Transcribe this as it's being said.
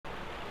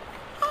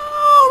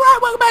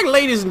Welcome back,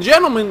 ladies and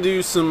gentlemen,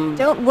 to some...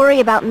 Don't worry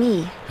about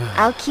me.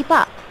 I'll keep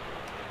up.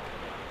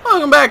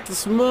 Welcome back to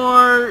some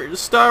more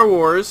Star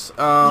Wars.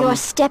 You're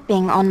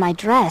stepping on my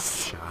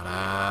dress. Shut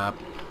up.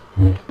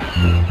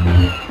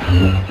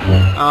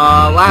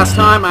 Last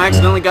time I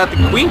accidentally got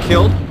the Queen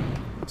killed.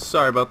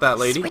 Sorry about that,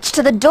 lady. Switch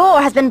to the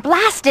door has been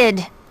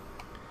blasted.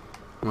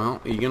 Well,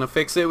 are you gonna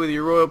fix it with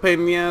your royal pain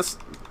in the ass?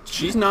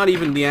 She's not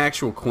even the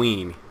actual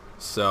Queen,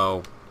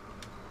 so...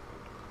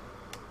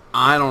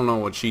 I don't know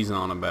what she's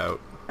on about.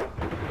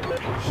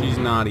 She's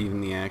not even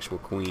the actual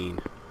Queen.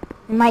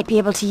 We might be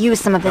able to use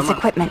some of this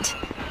equipment.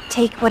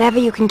 Take whatever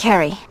you can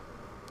carry.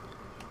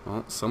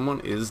 Well,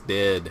 someone is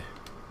dead.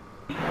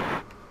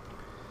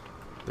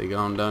 They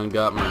gone done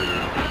got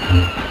murdered.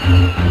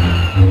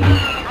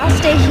 I'll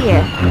stay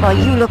here while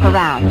you look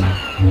around.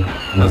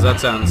 How's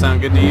that sound?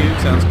 Sound good to you?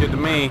 Sounds good to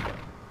me.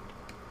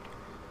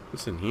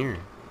 What's in here?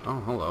 Oh,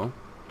 hello.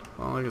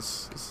 Well, I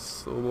guess it's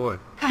this little boy.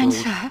 Kind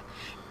sir,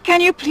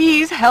 can you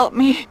please help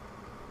me?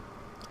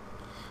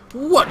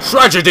 What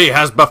tragedy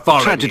has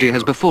befallen Tragedy you?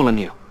 has befallen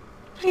you.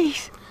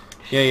 Please.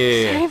 Yeah.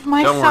 Save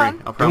my Don't son.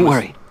 worry. I'll promise. Don't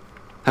worry.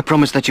 I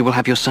promise that you will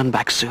have your son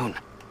back soon.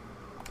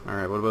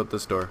 Alright, what about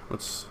this door?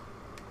 What's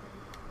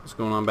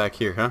going on back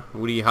here, huh?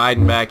 What are you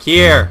hiding back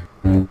here?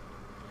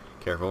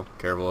 Careful,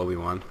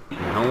 Obi-Wan. You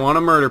don't want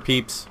to murder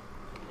peeps.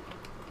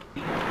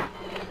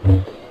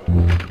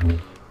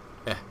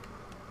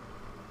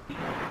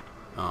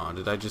 Oh,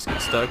 did I just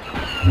get stuck?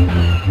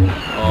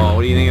 Oh,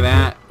 what do you think of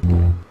that?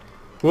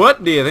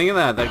 What do you think of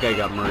that? That guy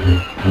got murdered.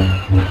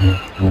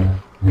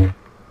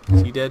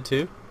 Is he dead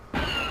too?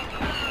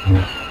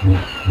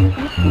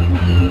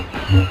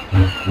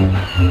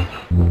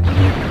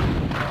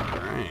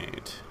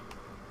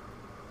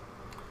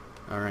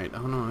 Alright.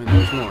 Oh no,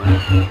 there's more.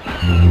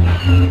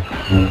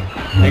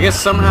 I guess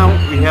somehow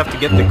we have to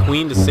get the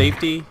Queen to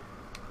safety.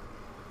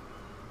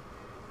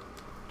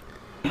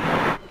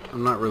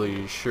 I'm not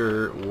really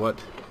sure what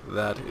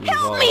that involves.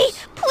 Help me!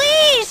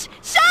 Please!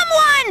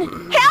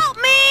 Someone! Help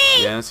me!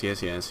 Yes.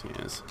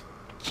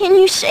 Can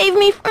you save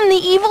me from the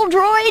evil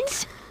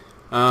droids?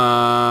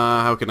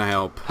 How can I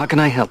help? How can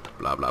I help?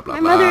 Blah, blah, blah, My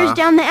mother is blah.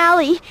 down the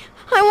alley.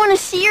 I want to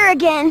see her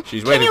again.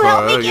 She's Can waiting you for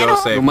help her. me get You're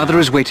home? safe Your mother now.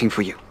 is waiting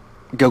for you.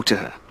 Go to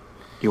her.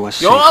 You are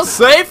safe. You're now.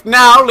 safe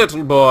now,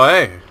 little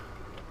boy.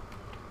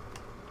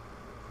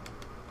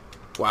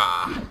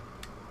 Wow.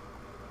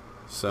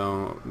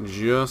 So,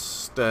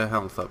 just a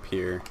health up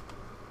here.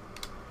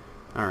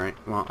 Alright,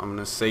 well, I'm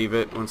gonna save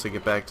it once I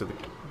get back to the...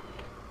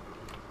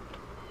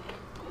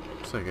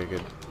 Looks like I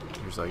could...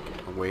 There's like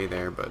a way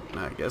there, but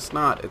I guess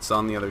not. It's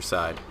on the other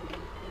side.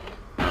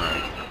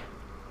 Alright.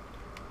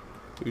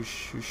 Who's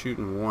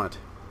shooting what?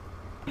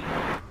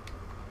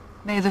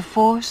 May the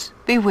Force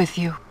be with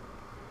you.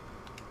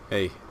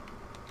 Hey,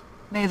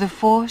 May the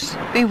Force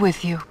be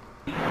with you.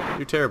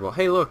 you're terrible.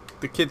 Hey, look,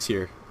 the kid's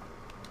here.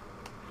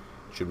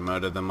 Should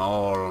murder them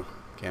all.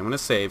 Okay, I'm gonna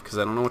save because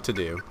I don't know what to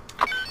do.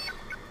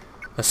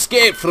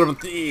 Escape from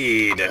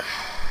Theed.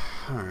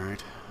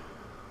 Alright.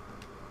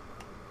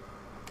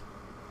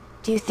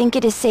 Do you think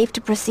it is safe to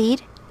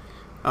proceed?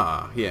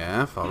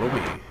 Yeah, follow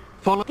me.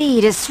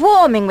 Theed is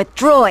swarming with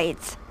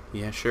droids.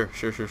 Yeah, sure.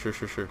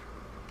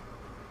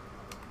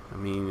 I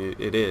mean,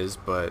 it is,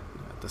 but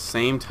at the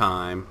same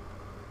time,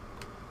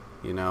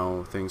 you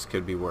know, things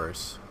could be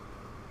worse.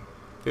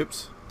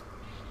 Oops.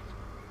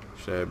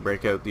 Should I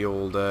break out the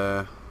old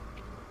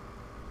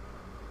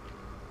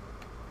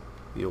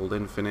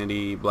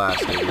infinity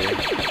blaster here?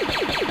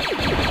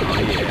 Oh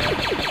yeah.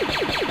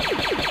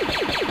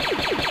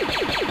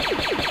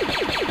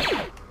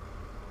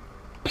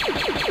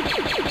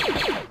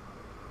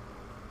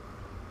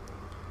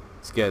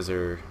 These guys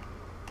are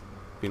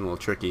being a little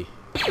tricky.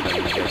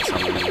 Get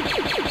someone...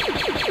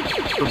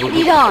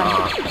 Lead on.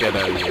 Oh, get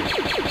out of here.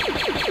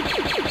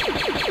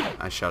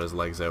 I shot his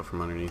legs out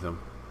from underneath him.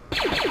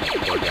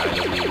 Poor guy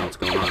doesn't even know what's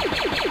going on.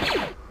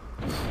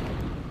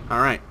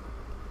 Alright.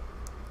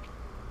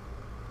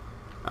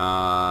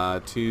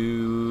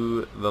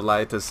 To the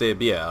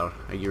lightsaber.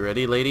 Are you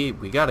ready, lady?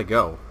 We gotta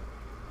go.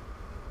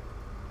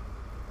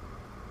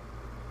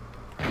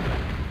 You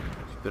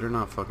better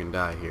not fucking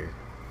die here.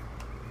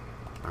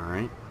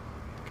 Alright.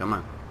 Come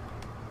on.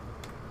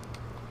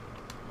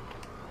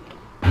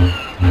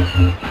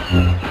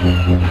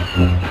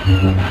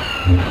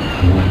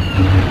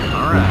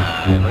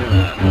 Alright, look at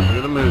that. Look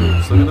at the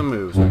moves. Look at the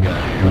moves we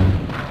got here.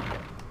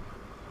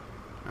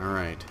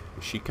 Alright.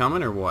 Is she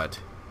coming or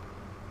what?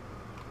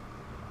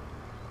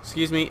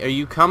 Excuse me, are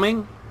you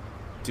coming?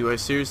 Do I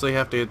seriously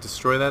have to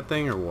destroy that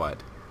thing or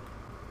what?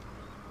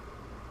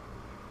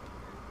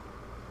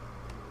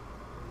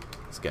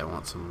 This guy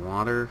wants some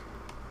water.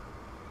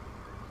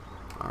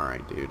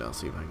 Alright, dude, I'll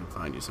see if I can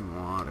find you some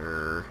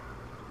water.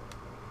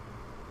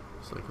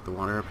 So, like, with the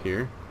water up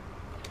here.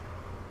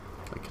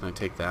 Like, can I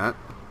take that?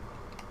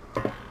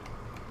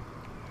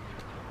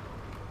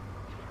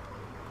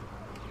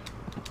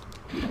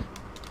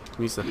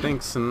 Misa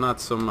thinks and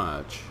not so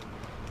much.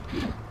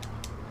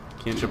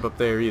 Can't jump up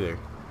there either.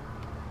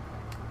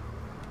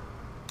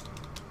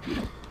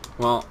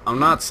 Well, I'm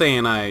not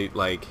saying I,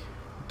 like,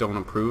 don't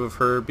approve of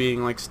her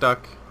being, like,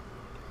 stuck.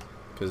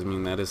 Because, I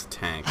mean, that is a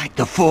tank. Like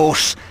the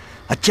Force.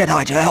 A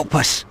Jedi to help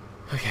us.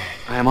 Okay.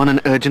 I am on an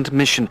urgent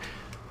mission,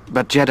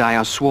 but Jedi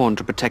are sworn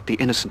to protect the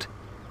innocent.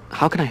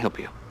 How can I help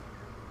you?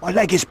 My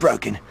leg is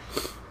broken.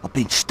 I've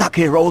been stuck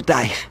here all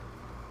day.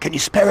 Can you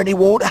spare any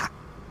water?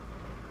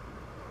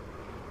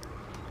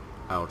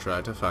 I'll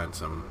try to find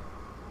some.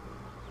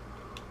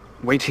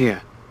 Wait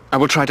here. I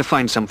will try to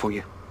find some for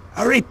you.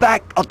 Hurry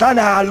back. I don't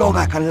know how long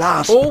I can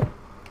last. Oh!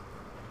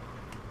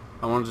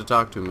 I wanted to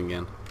talk to him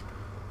again.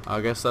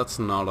 I guess that's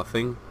not a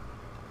thing.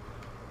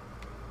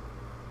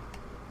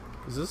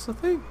 Is this a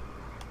thing?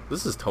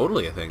 This is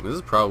totally a thing. This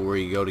is probably where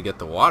you go to get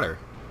the water.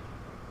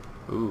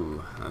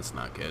 Ooh, that's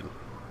not good.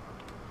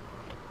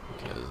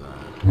 Because,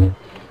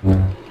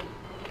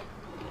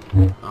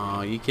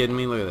 oh, you kidding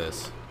me? Look at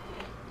this.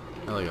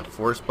 Got like a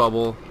force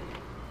bubble.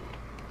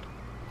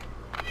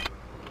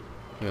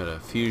 We got a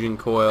fusion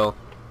coil.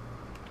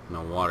 And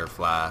a water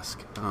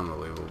flask.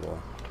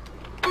 Unbelievable.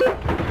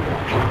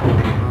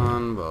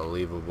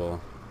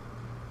 Unbelievable.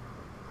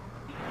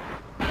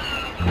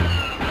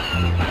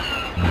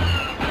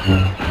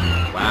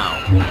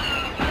 Wow.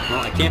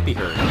 Well, I can't be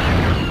hurt.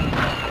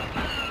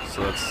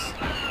 So let's...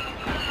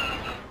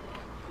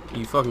 Are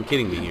you fucking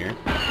kidding me here?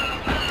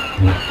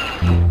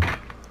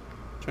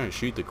 Trying to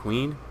shoot the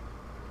queen?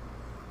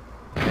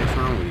 What's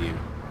wrong with you?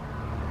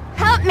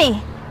 Help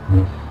me!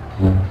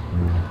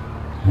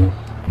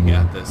 I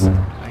got this.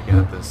 I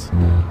got this.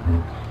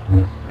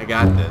 I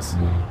got this.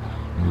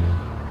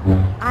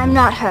 I'm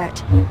not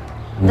hurt.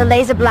 The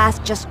laser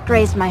blast just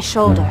grazed my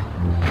shoulder.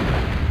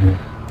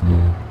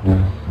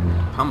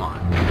 Come on.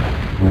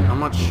 How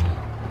much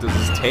does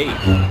this take?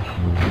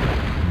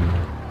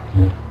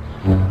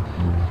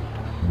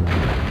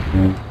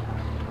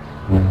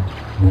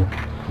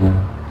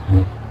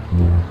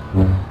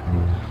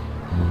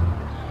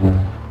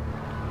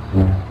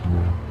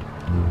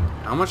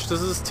 How much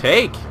does this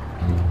take?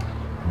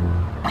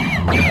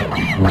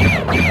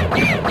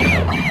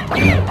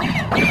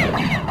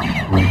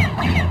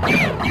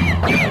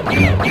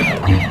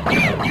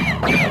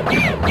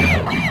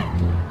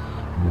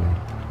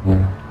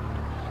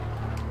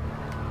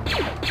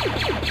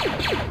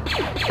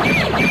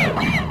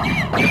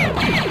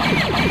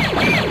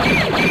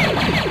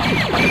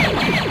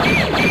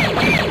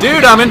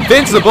 Dude, I'm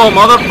invincible,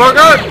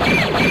 motherfucker!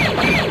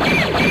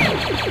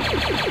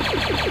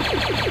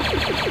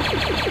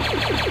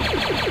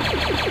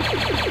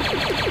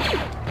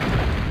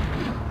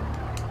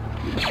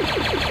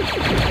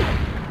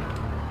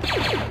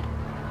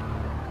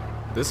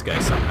 This guy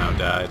somehow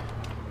died.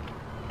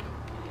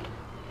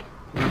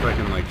 I wonder if I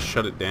can, like,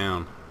 shut it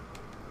down.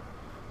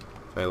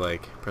 If I,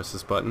 like, press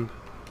this button.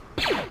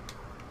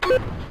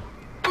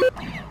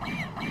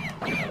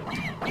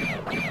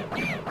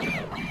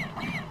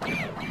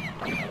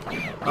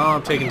 Oh,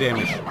 I'm taking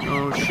damage.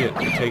 Oh shit,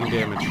 I'm taking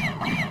damage.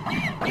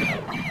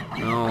 I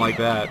don't like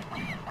that.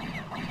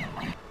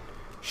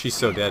 She's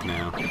so dead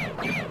now.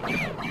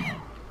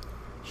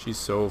 She's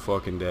so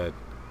fucking dead.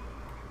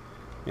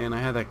 Man, I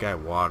had that guy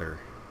water.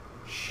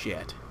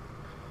 Shit.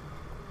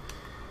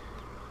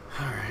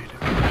 Alright.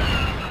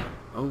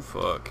 Oh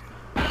fuck.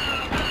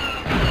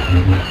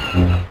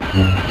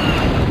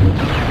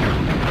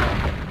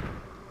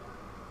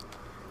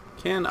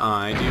 Can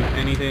I do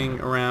anything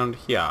around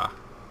here?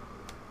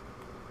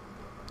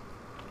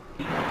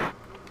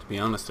 To be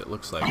honest, it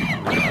looks like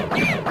no.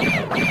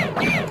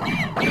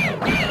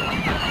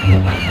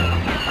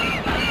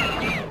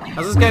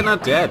 How's this guy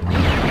not dead?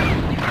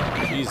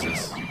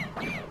 Jesus.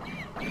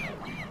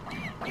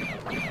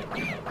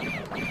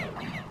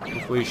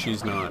 Hopefully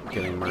she's not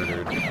getting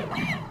murdered.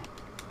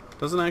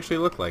 Doesn't actually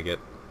look like it.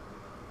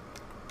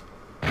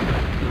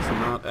 Does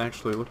not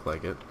actually look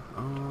like it.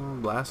 Oh,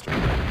 blaster.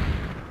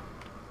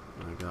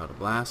 I got a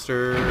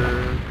blaster.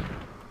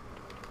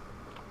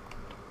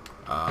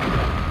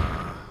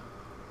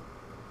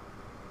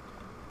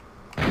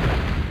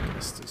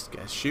 Guess this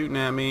guy's shooting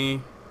at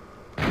me.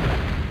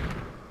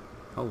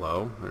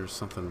 Hello, there's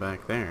something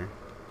back there.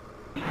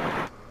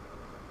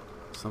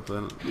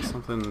 Something.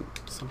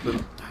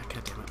 Ah,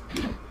 God damn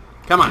it!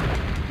 Come on.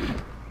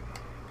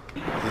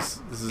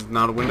 This is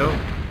not a window.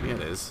 Yeah,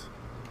 it is.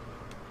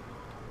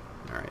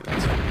 All right,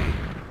 that's for me.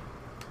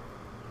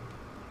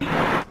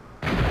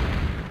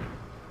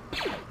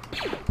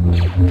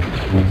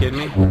 Are you kidding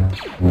me?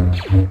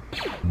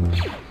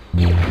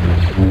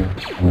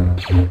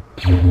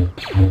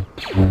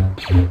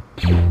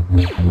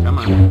 Come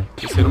on.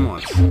 Just hit him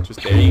once.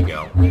 Just there you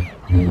go.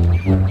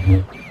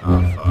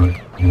 Oh, fuck.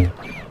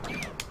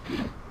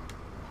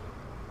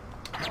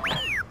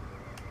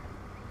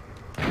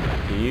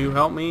 Can you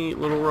help me,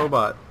 little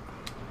robot?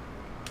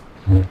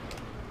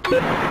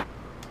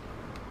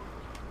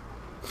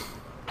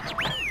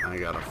 I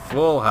got a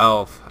full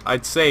health.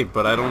 I'd save,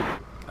 but I don't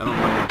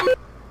know.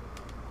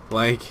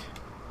 Like,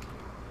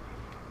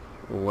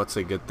 what's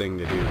a good thing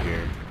to do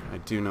here? I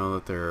do know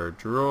that there are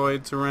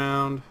droids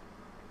around.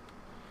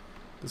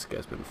 This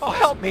guy's been Oh,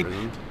 help me!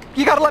 imprisoned.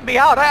 You gotta let me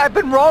out! I've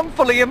been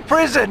wrongfully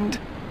imprisoned!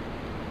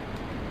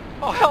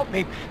 Oh, help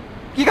me!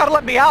 You gotta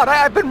let me out.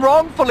 I've been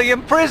wrongfully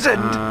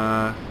imprisoned.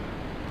 Are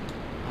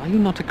you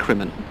not a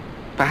criminal?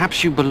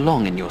 Perhaps you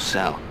belong in your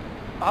cell.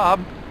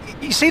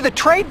 You see, the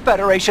Trade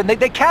Federation,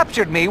 they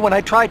captured me when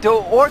I tried to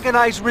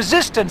organize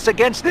resistance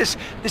against this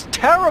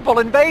terrible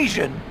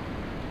invasion.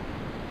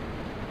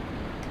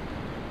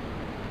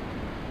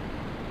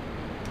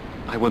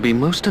 I will be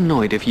most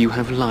annoyed if you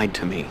have lied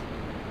to me.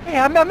 Hey,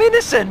 I'm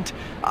innocent.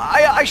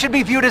 I should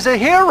be viewed as a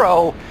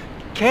hero.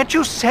 Can't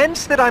you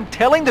sense that I'm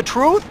telling the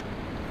truth?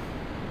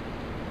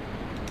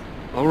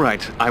 All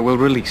right, I will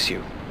release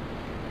you.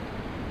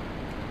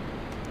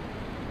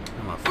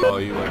 I'm gonna follow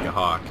you like a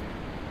hawk.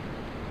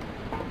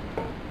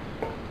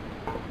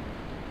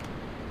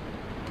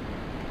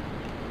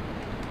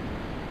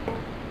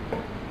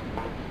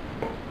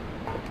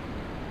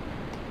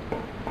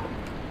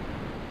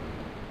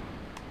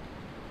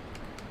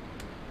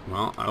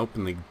 Well, I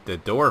opened the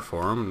door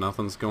for him.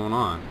 Nothing's going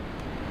on.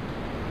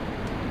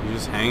 He's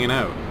just hanging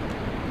out.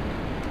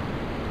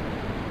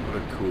 What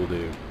a cool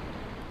dude.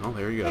 Oh,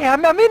 there you go. Hey,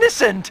 I'm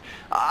innocent.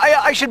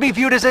 I should be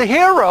viewed as a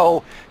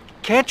hero.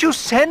 Can't you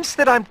sense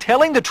that I'm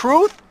telling the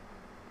truth?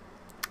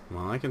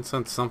 Well, I can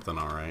sense something,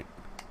 alright.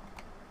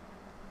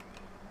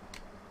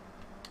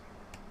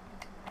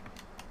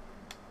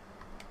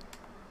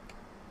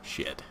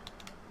 Shit.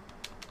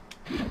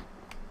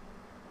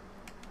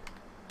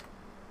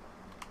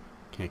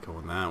 Can't go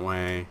in that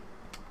way.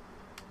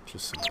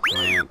 Just some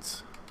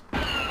plants.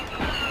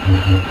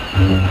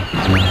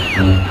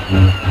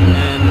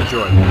 And the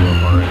droid blew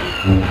up already.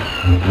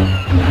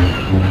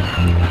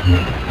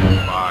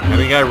 Fuck, I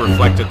think I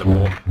reflected the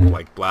bolt,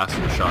 like,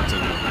 blaster shots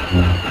into him.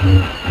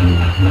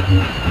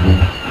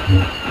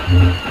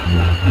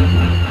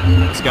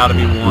 It's gotta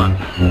be one.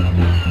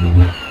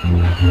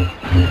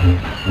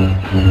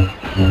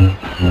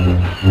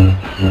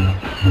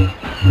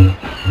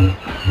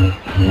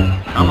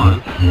 Come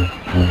on.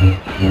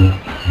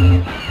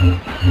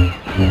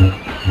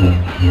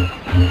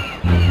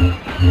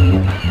 God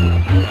damn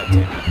it.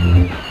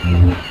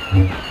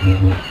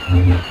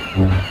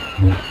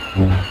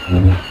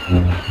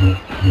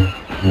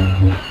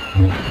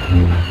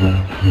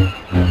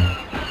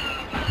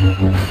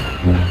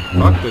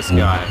 Fuck this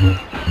guy.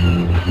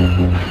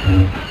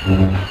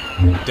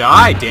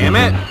 Die, damn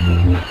it!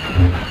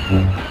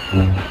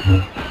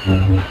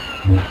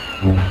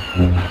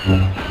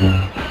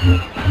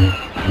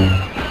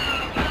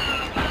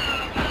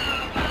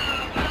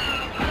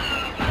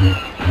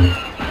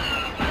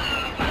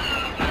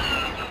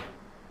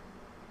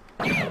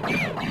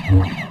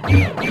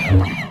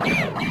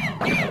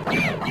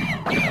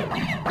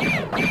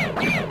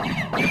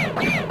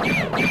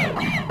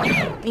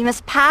 We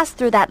must pass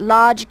through that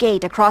large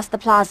gate across the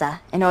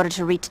plaza in order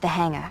to reach the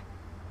hangar.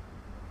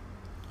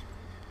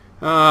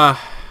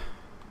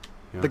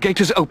 The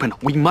gate is open.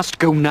 We must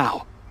go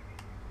now.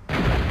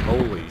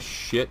 Holy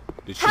shit.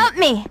 Did she... Help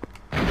me!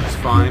 She's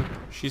fine.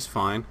 She's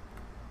fine.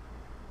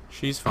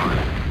 She's fine.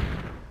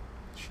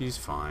 She's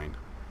fine.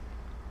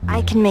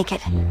 I can make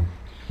it.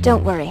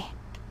 Don't worry.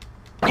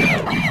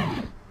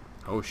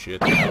 Oh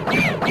shit.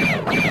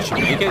 Did she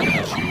make it?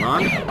 Did she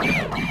run?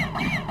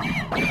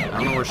 I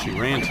don't know where she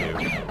ran to.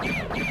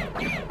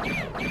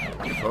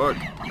 Fuck.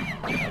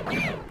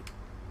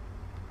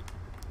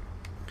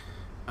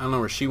 I don't know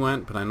where she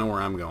went, but I know where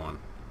I'm going.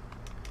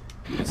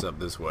 It's up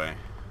this way.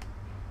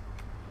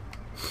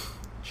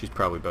 She's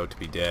probably about to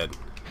be dead.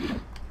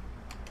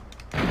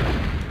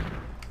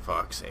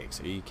 Fuck's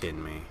sakes, are you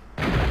kidding me?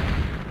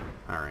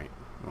 Alright,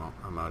 well,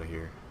 I'm out of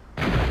here.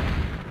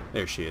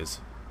 There she is.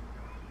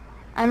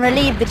 I'm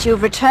relieved that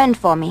you've returned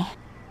for me.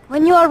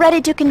 When you are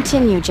ready to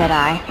continue,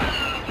 Jedi.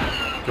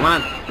 Come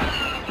on.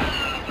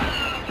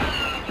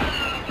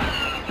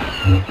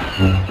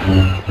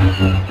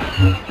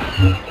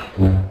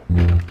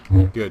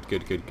 Good,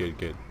 good, good, good,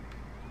 good.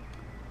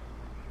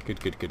 Good,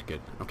 good, good,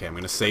 good. Okay, I'm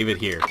gonna save it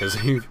here, because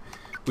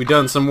we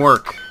done some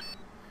work.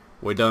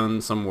 We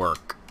done some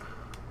work.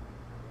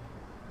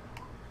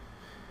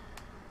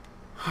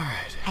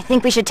 Alright. I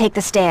think we should take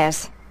the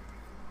stairs.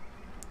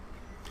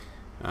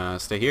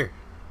 Stay here.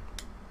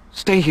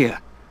 Stay here.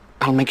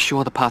 I'll make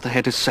sure the path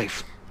ahead is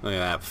safe. Look at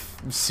that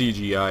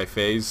CGI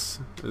face.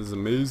 This is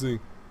amazing.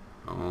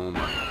 Oh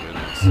my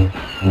goodness.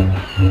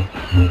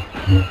 Oh.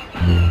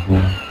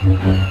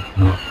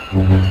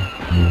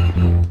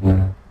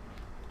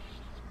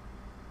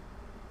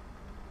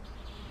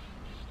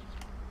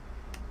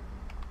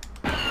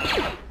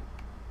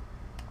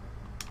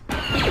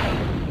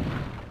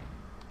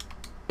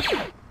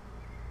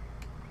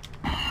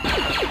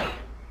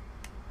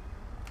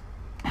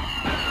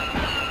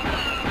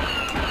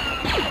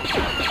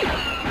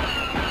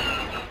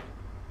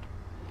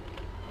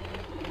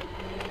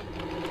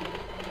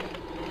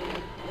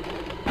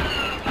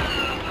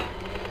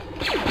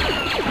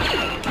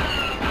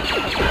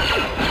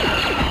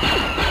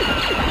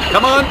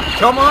 Come on!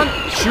 Come on!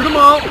 Shoot them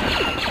all!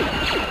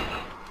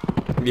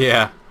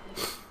 Yeah.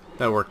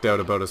 That worked out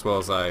about as well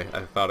as I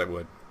thought it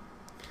would.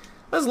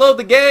 Let's load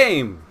the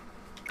game!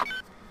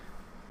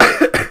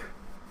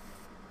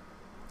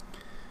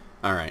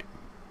 Alright.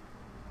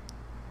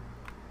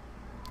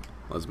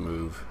 Let's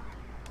move.